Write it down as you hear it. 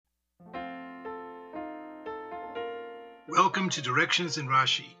Welcome to Directions in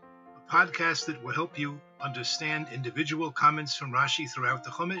Rashi, a podcast that will help you understand individual comments from Rashi throughout the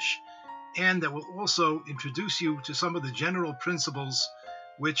Chumash, and that will also introduce you to some of the general principles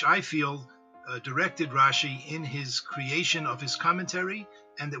which I feel directed Rashi in his creation of his commentary,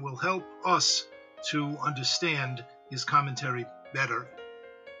 and that will help us to understand his commentary better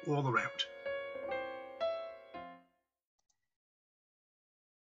all around.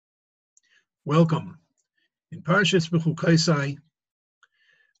 Welcome. In Parshas Bechukaisai,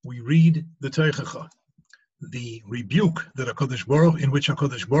 we read the Teichacha, the rebuke that HaKadosh Baruch, in which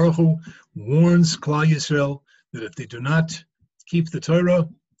HaKadosh Baruch Hu warns Klal Yisrael that if they do not keep the Torah,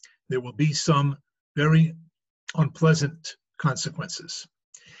 there will be some very unpleasant consequences.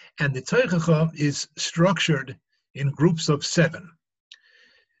 And the Teichacha is structured in groups of 7.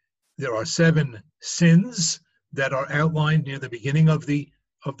 There are 7 sins that are outlined near the beginning of the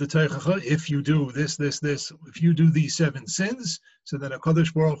Teichacha. If you do this, if you do these 7 sins, so that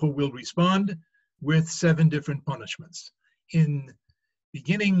HaKadosh Baruch Hu will respond with 7 different punishments. In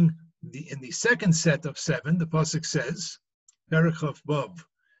the second set of 7, the pasuk says, Perek Chaf Vav,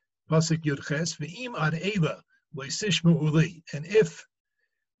 pasuk Yud Ches, Ve'im ad Ela le'sishmu uli, and if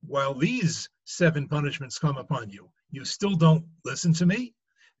while these 7 punishments come upon you, you still don't listen to me,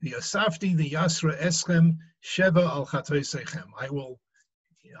 the Asafti the Yasra Eschem Sheva al Chatoisechem, I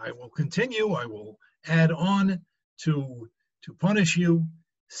will continue, I will add on to punish you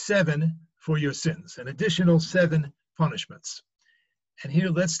 7 for your sins, an additional 7 punishments. And here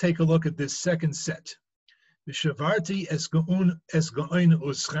let's take a look at this second set. V'shavarti es ga'oin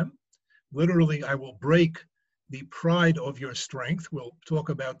uschem, literally I will break the pride of your strength. We'll talk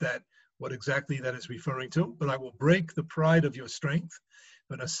about that, what exactly that is referring to, but I will break the pride of your strength.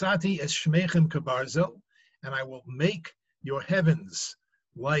 V'nasati es shmechem kabarzel, and I will make your heavens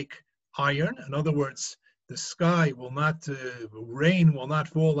like iron. In other words, the sky will not, rain will not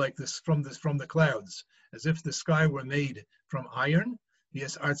fall like this from the clouds, as if the sky were made from iron.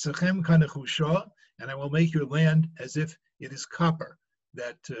 Yes, artzachem kanechusha, and I will make your land as if it is copper,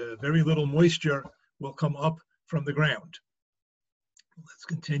 that very little moisture will come up from the ground. Let's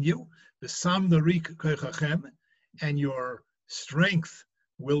continue. The sam larik kochachem, and your strength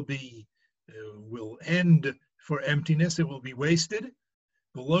will end for emptiness. It will be wasted.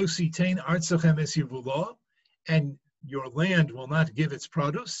 Below sitain artzachem es yivula, and your land will not give its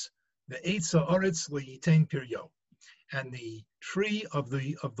produce. The eitza aretz leyitain piryo, and the tree of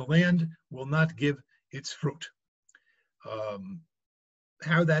the land will not give its fruit.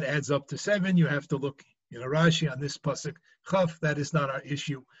 How that adds up to 7, you have to look in a Rashi on this pasuk Chaf. That is not our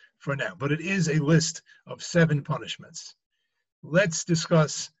issue for now, but it is a list of 7 punishments. Let's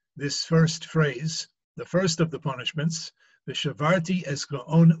discuss this first phrase, the first of the punishments. V'shavarti es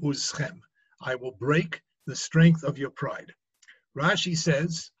ga'on uschem, I will break the strength of your pride. Rashi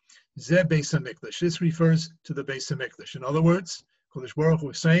says, Ze Beis HaMikdash. This refers to the Beis HaMikdash. In other words, Kodesh Baruch Hu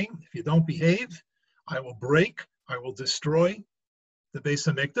is saying, if you don't behave, I will destroy the Beis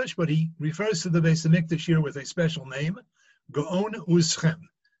HaMikdash, but he refers to the Beis HaMikdash here with a special name, Ga'on uschem,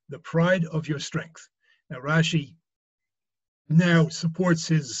 the pride of your strength. Now Rashi now supports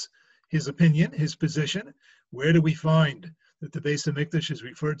his opinion, his position. Where do we find that the Beis HaMikdash is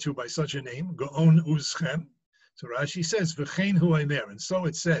referred to by such a name, Ga'on uschem? So Rashi says, V'chein hu aimer, and so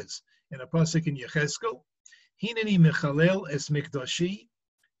it says in a pasuk in Yechezkel, Hineni mechalel es mikdashi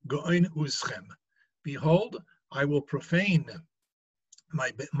Ga'on uschem. Behold, I will profane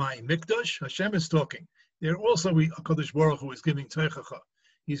my mikdash. Hashem is talking. There also HaKadosh Baruch Hu is giving teichacha.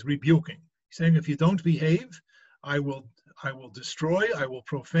 He's rebuking. He's saying, if you don't behave, I will destroy, I will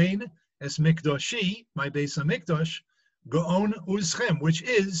profane es mikdashi, my Beis HaMikdash, Ga'on uschem, which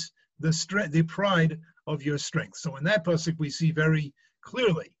is the pride of your strength. So in that pasuk we see very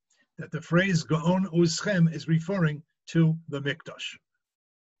clearly that the phrase Ga'on uschem is referring to the Mikdash.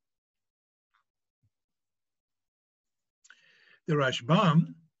 The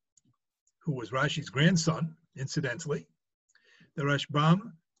Rashbam, who was Rashi's grandson, incidentally, the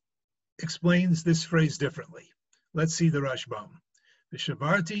Rashbam explains this phrase differently. Let's see the Rashbam.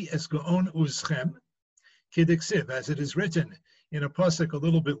 V'shavarti es ga'on uschem kidiksiv, as it is written in a pasuk a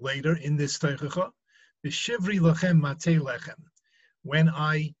little bit later in this teichacha, v'shivri lachem matei lechem, when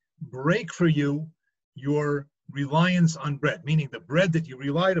I break for you your reliance on bread, meaning the bread that you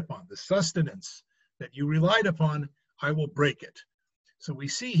relied upon, the sustenance that you relied upon, I will break it. So we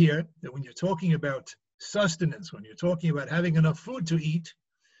see here that when you're talking about sustenance, when you're talking about having enough food to eat,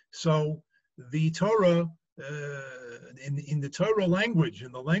 so the Torah, in the Torah language,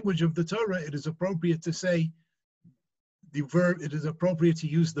 in the language of the Torah, it is appropriate to say the verb, it is appropriate to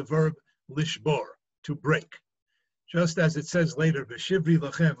use the verb lishbor, to break. Just as it says later, V'shivri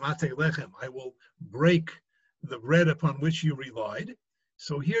lechem mate lechem, I will break the bread upon which you relied.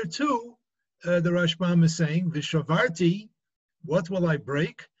 So here too, the Rashbam is saying, Vishavarti, what will I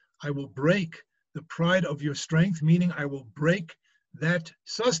break? I will break the pride of your strength, meaning I will break that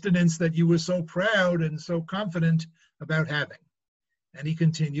sustenance that you were so proud and so confident about having. And he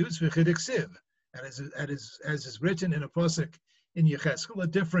continues, V'chidiksiv, and as is written in a pasuk in Yecheskel, a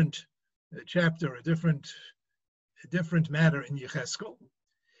different chapter, a different matter in Yecheskel.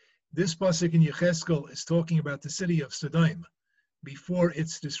 This pasuk in Yecheskel is talking about the city of Sodom before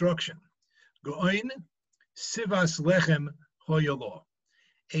its destruction. Go'oin sivas lechem hoyalo,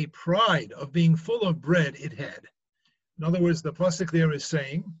 a pride of being full of bread it had. In other words, the pasuk there is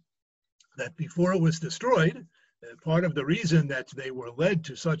saying that before it was destroyed, part of the reason that they were led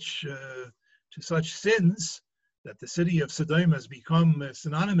to such sins, that the city of Sodom has become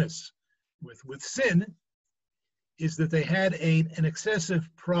synonymous with sin, is that they had an excessive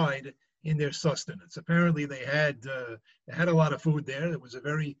pride in their sustenance. Apparently, they had a lot of food there. It was a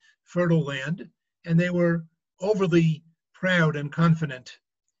very fertile land, and they were overly proud and confident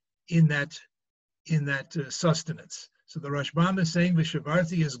in that sustenance. So the Rashbam is saying,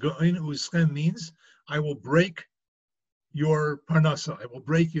 "V'shavarti is go'in u'schem," means I will break your parnasa, I will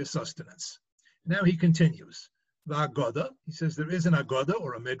break your sustenance. Now he continues, V'agoda, he says there is an agoda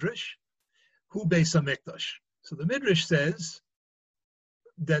or a midrash, hu beis hamikdash. So the midrash says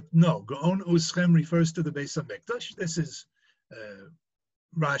that no, go'on u'schem refers to the beis hamikdash. This is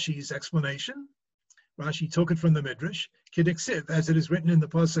Rashi's explanation. Rashi took it from the midrash, kidiksiv, as it is written in the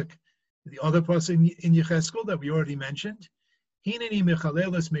pasuk, the other pasuk in Yecheskel that we already mentioned. Hineni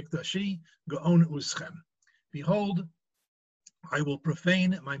mechaleles mikdashi go'on u'schem. Behold, I will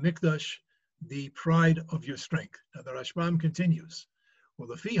profane my mikdash, the pride of your strength. Now the Rashbam continues. Well,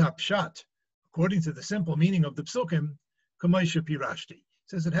 the fiha pshat, according to the simple meaning of the psukim, kamaisha pirashti,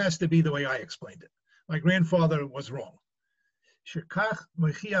 says it has to be the way I explained it. My grandfather was wrong. Shekach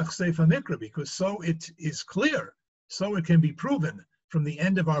mechiach sefer mikra, because so it is clear, so it can be proven from the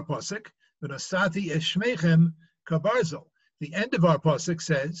end of our pasuk, v'nasati eshmechem kabarzel. The end of our pasuk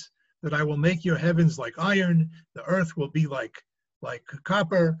says that I will make your heavens like iron, the earth will be like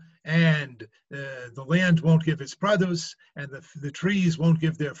copper, and the land won't give its produce, and the trees won't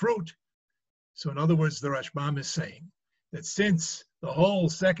give their fruit. So in other words, the Rashbam is saying that since the whole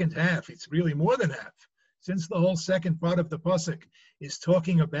second half, it's really more than half, since the whole second part of the pasuk is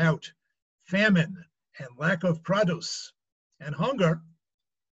talking about famine and lack of produce and hunger,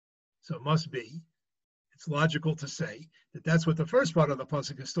 so it must be, it's logical to say that that's what the first part of the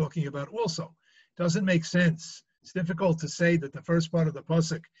pasuk is talking about also. Doesn't make sense. It's difficult to say that the first part of the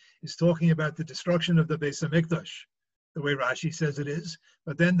pasuk is talking about the destruction of the Beis Hamikdash, the way Rashi says it is,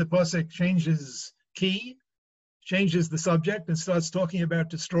 but then the pasuk changes the subject and starts talking about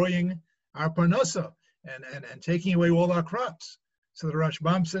destroying our parnasa and taking away all our crops. So the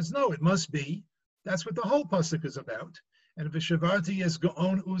Rashbam says, no, it must be, that's what the whole pasuk is about. And V'shavarti es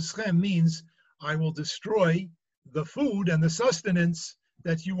go'on u'schem means I will destroy the food and the sustenance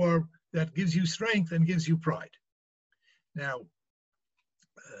that gives you strength and gives you pride. Now,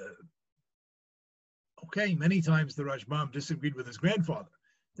 okay, many times the Rashbam disagreed with his grandfather.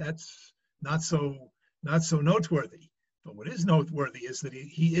 That's not so noteworthy. But what is noteworthy is that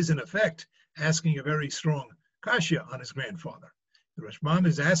he is in effect asking a very strong kasha on his grandfather. The Rashbam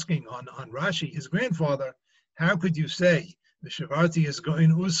is asking on Rashi, his grandfather, how could you say the Shavarti is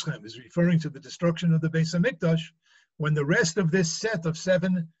go'in u'schem is referring to the destruction of the Beis Hamikdash when the rest of this set of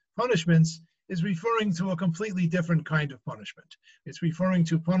 7 punishments is referring to a completely different kind of punishment. It's referring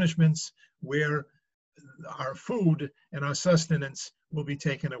to punishments where our food and our sustenance will be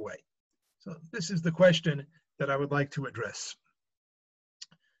taken away. So this is the question that I would like to address.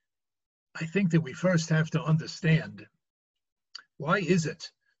 I think that we first have to understand, why is it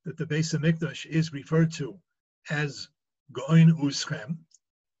that the Beis Hamikdash is referred to as Go'in U'schem?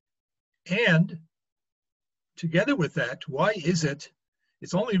 And together with that, why is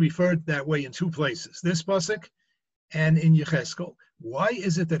it's only referred that way in 2 places, this pasuk and in Yecheskel. Why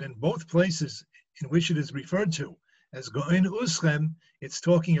is it that in both places in which it is referred to as Go'in U'schem, it's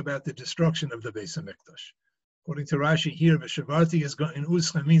talking about the destruction of the Beis Hamikdash? According to Rashi here, V'shavarti is Go'in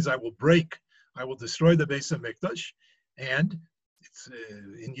U'schem means I will destroy the Beis Hamikdash. And it's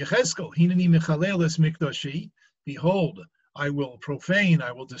in Yecheskel, Hineni mechaleles mikdashi, behold, I will profane,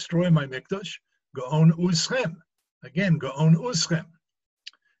 I will destroy my mikdash, Go'on U'schem. Again, Go'on U'schem.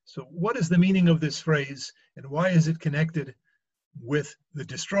 So what is the meaning of this phrase, and why is it connected with the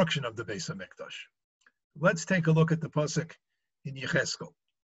destruction of the Beis Hamikdash? Let's take a look at the pasuk in Yecheskel.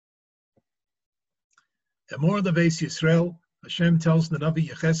 Emor the Beis Yisrael, Hashem tells the Navi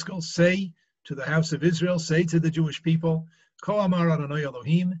Yecheskel, say to the house of Israel, say to the Jewish people, Ko Amar Adonai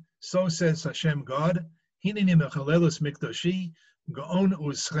Elohim, so says Hashem God, Hineni mechalelus mikdashi, gaon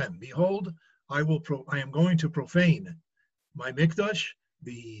uschem. Behold, I am going to profane my mikdash,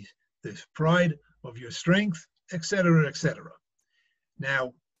 the pride of your strength, etc., etc.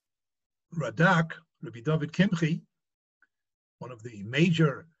 Now, Radak, Rabbi David Kimchi, one of the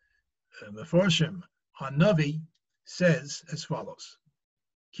major Mefarshim on Navi, says as follows: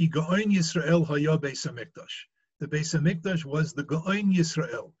 Ki Gaon Yisrael haya Beis HaMikdash. The Beis HaMikdash was the Gaon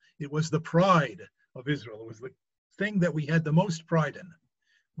Yisrael. It was the pride of Israel. It was the thing that we had the most pride in.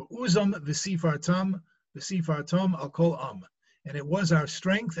 Uzam v'sifartam al kol am. And it was our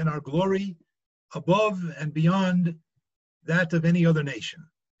strength and our glory above and beyond that of any other nation.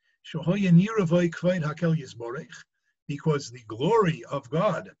 Because the glory of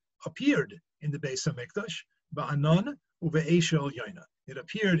God appeared in the Beis HaMikdash, ba'anan uve'esh el yoina. It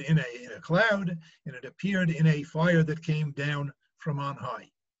appeared in a cloud, and it appeared in a fire that came down from on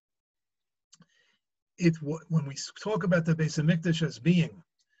high. When we talk about the Beis HaMikdash as being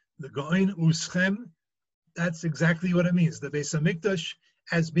the Gaon Uschem, that's exactly what it means. The Beis HaMikdash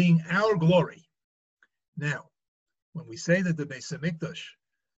as being our glory. Now, when we say that the Beis HaMikdash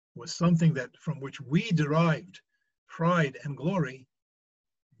was something that from which we derived pride and glory,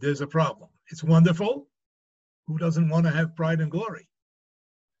 there's a problem. It's wonderful. Who doesn't want to have pride and glory?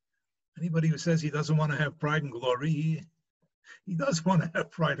 Anybody who says he doesn't want to have pride and glory, he does want to have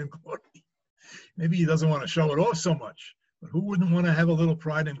pride and glory. Maybe he doesn't want to show it off so much, but who wouldn't want to have a little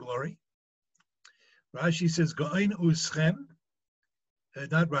pride and glory? Rashi says, Gaon uschem,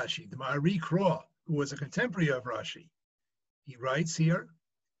 not Rashi, the Ma'ari Kro, who was a contemporary of Rashi. He writes here,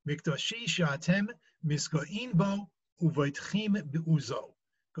 Mikdashi sha'atem misga'in bo uvaitchim be'uzo.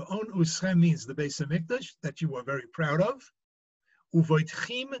 Gaon uschem means the Beis HaMikdash that you are very proud of.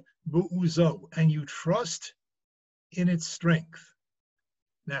 Uvaitchim be'uzo, and you trust in its strength.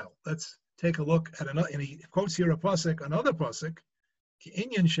 Now, let's take a look at another, and he quotes here a pasuk, another pasuk,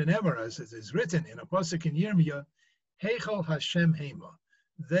 Inyan Shenemer, as it is written in a pasuk in Yirmiyah, Heichal Hashem Hema.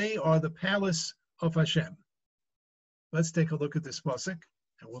 They are the palace of Hashem. Let's take a look at this pasuk,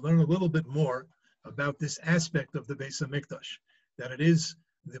 and we'll learn a little bit more about this aspect of the Beis HaMikdash, that it is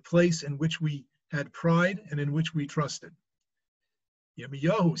the place in which we had pride and in which we trusted.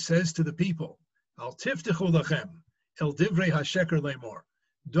 Yirmiyahu says to the people, Al tiftechu lachem el divrei hasheker lemor.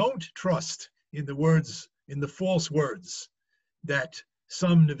 Don't trust in the words, in the false words that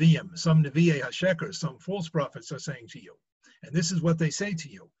some Nevi'im, some Nevi'ei HaSheker, some false prophets are saying to you. And this is what they say to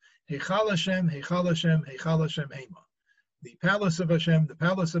you. Heichal Hashem, Heichal Hashem, Heichal Hashem Hema. The palace of Hashem, the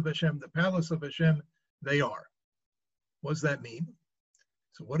palace of Hashem, the palace of Hashem, they are. What does that mean?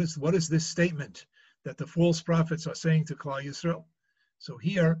 So what is this statement that the false prophets are saying to Klal Yisrael? So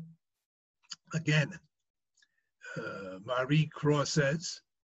here, again, Mari Kro says,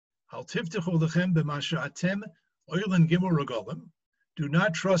 Al tiftechu lechem b'masha atem oilen gimel regalim. Do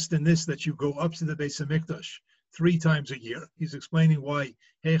not trust in this that you go up to the Beis HaMikdash 3 times a year. He's explaining why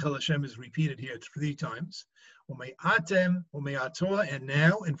Heichal Hashem is repeated here 3 times. Umei atem, umei atoa, and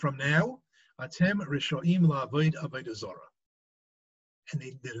now, and from now, atem rishoim la'avoid avodah zarah. And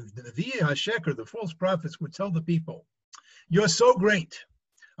the Nevi'ei HaSheker, the false prophets, would tell the people, you're so great.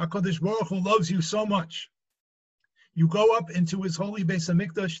 HaKadosh Baruch Hu loves you so much. You go up into his holy Beis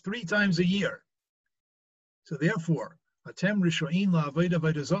HaMikdash 3 times a year. So therefore, Atem Rishoin La'avoid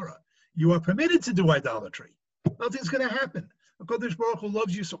Avodah Zarah, you are permitted to do idolatry. Nothing's going to happen. HaKadosh Baruch Hu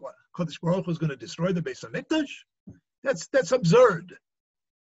loves you, so what? HaKadosh Baruch Hu is going to destroy the Beis HaMikdash? That's absurd.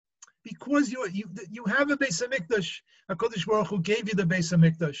 Because you have a Beis HaMikdash, HaKadosh Baruch Hu gave you the Beis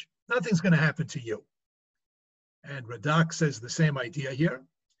HaMikdash, nothing's going to happen to you. And Radak says the same idea here.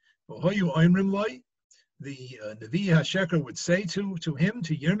 The Nevi HaSheker would say to him,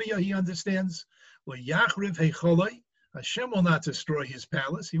 to Yirmiyah, he understands, Hashem will not destroy his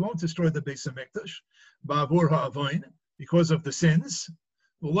palace. He won't destroy the Beis HaMikdash, Ba'avur ha'avoin, because of the sins.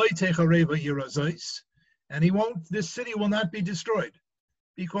 And he won't, this city will not be destroyed.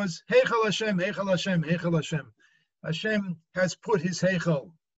 Because Heichal Hashem, Heichal Hashem, Heichal Hashem. Hashem has put his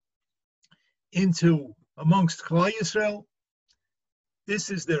Heichal into amongst Klal Yisrael. This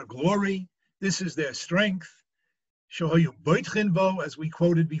is their glory. This is their strength. Shohayu boitchin bo, as we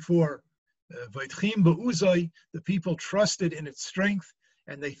quoted before, boitchim be'uzai, the people trusted in its strength,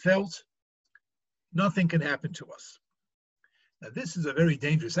 and they felt nothing can happen to us. Now, this is a very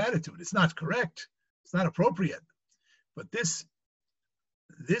dangerous attitude. It's not correct. It's not appropriate. But this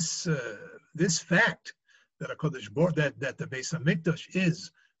fact that that the Beis HaMikdash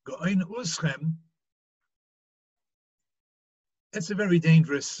is Gaon Uschem It's a very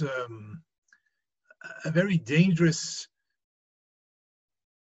dangerous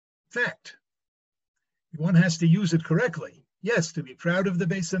fact. One has to use it correctly. Yes, to be proud of the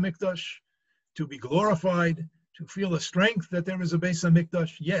Beis Hamikdash, to be glorified, to feel a strength that there is a Beis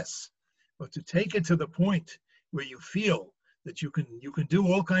Hamikdash, yes. But to take it to the point where you feel that you can do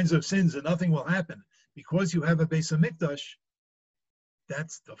all kinds of sins and nothing will happen because you have a Beis Hamikdash,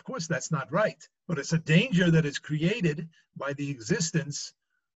 that's not right. But it's a danger that is created by the existence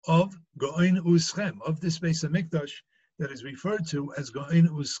of Goin Uschem, of this Beis Hamikdash that is referred to as Goin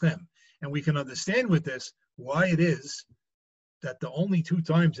Uschem. And we can understand with this why it is that the only two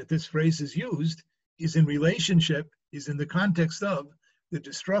times that this phrase is used is in the context of the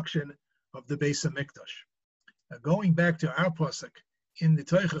destruction of the Beis Hamikdash. Now, going back to our pasuk in the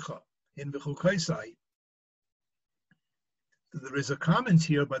Teichacha, in V'chukaisai, there is a comment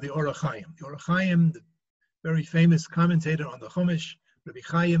here by the Orach Chaim. The Orach Chaim, the very famous commentator on the Chumash, Rabbi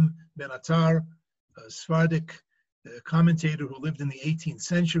Chaim ben Attar, a Sephardic commentator who lived in the 18th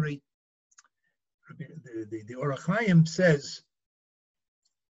century. The Orach Chaim says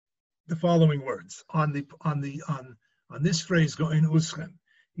the following words on this phrase Goin Uschem.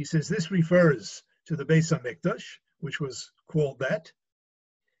 He says this refers to the Beis Hamikdash, which was called that,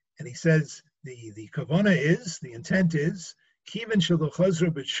 and he says the intent is Kiven shelo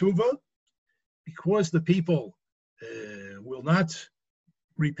chazru b'tshuva, because the people will not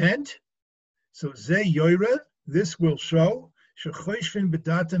repent. So ze yoyre, this will show shechoshvin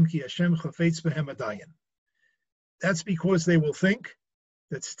b'datem ki Hashem chafetz b'hem adayin. That's because they will think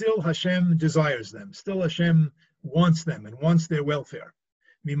that still Hashem desires them, still Hashem wants them and wants their welfare.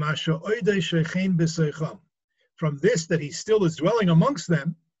 Mimasha oidei shechein b'seicham. From this, that he still is dwelling amongst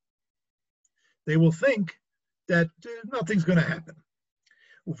them, they will think that nothing's going to happen.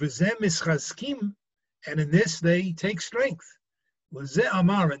 Uvezem mischazkim, and in this they take strength. Lezeh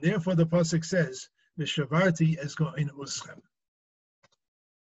amar, and therefore the pasuk says, "V'shavarti es goin uschem."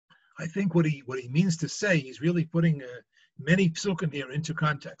 I think what he means to say, he's really putting many psukim here into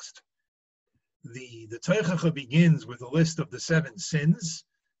context. The Teichacha begins with a list of the 7 sins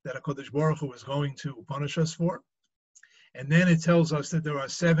that HaKadosh Baruch Hu is going to punish us for, and then it tells us that there are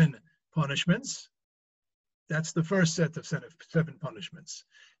 7 punishments. That's the first set of 7 punishments.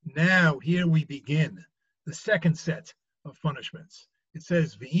 Now, here we begin the second set of punishments. It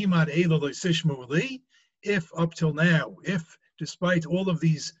says, "V'imad eilo lo sishmu li," if up till now, if despite all of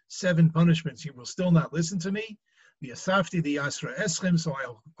these 7 punishments, you will still not listen to me, v'yasafti the asra eschem, so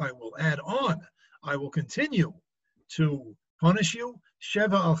I will add on, I will continue to punish you,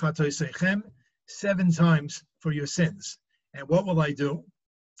 sheva al chatoseichem, 7 times for your sins. And what will I do?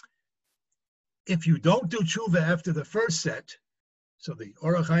 If you don't do tshuva after the first set, so the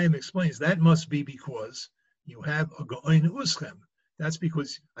Orach Chaim explains, that must be because you have a goin uschem. That's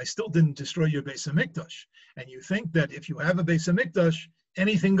because I still didn't destroy your Beis Hamikdash. And you think that if you have a Beis Hamikdash,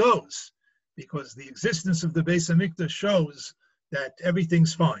 anything goes, because the existence of the Beis Hamikdash shows that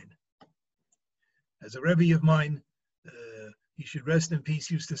everything's fine. As a Rebbe of mine, he should rest in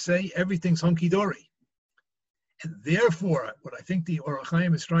peace, used to say, everything's hunky-dory. And therefore, what I think the Orach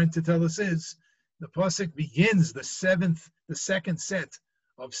Chaim is trying to tell us is, the pasuk begins the second set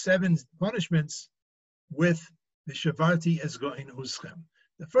of 7 punishments with the Shavarti es goin uschem.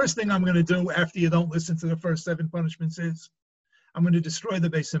 The first thing I'm going to do after you don't listen to the first 7 punishments is, I'm going to destroy the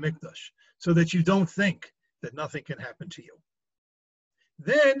Beis Hamikdash so that you don't think that nothing can happen to you.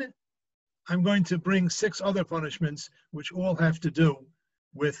 Then I'm going to bring 6 other punishments, which all have to do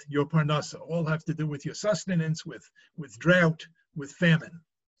with your parnasa, all have to do with your sustenance, with drought, with famine.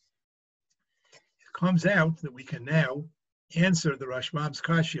 It comes out that we can now answer the Rashbam's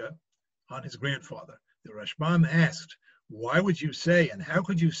kasha on his grandfather. The Rashbam asked, why would you say, and how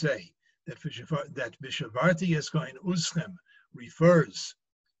could you say, that Vishavarti es goin uschem refers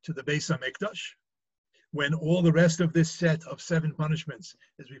to the Beis Hamikdash, when all the rest of this set of 7 punishments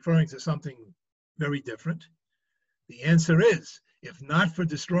is referring to something very different? The answer is, if not for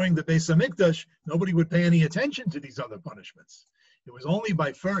destroying the Beis Hamikdash, nobody would pay any attention to these other punishments. It was only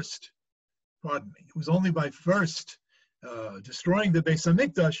by first destroying the Beis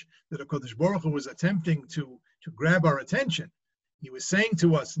Hamikdash that HaKadosh Baruch Hu was attempting to grab our attention. He was saying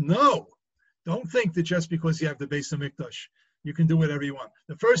to us, no, don't think that just because you have the Beis Hamikdash, you can do whatever you want.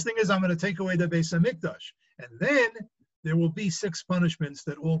 The first thing is, I'm going to take away the Beis Hamikdash, and then there will be 6 punishments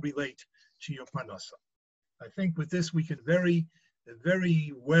that all relate to your parnasa. I think with this we can very,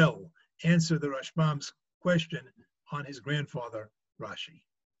 very well answer the Rashbam's question on his grandfather, Rashi.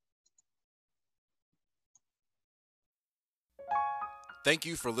 Thank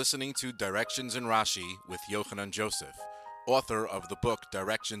you for listening to Directions in Rashi with Yochanan Joseph. author of the book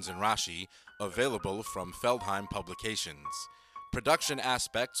Directions in Rashi, available from Feldheim Publications. Production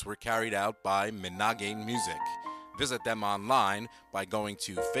aspects were carried out by Menagin Music. Visit them online by going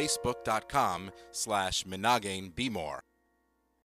to facebook.com/Menagin Bmore.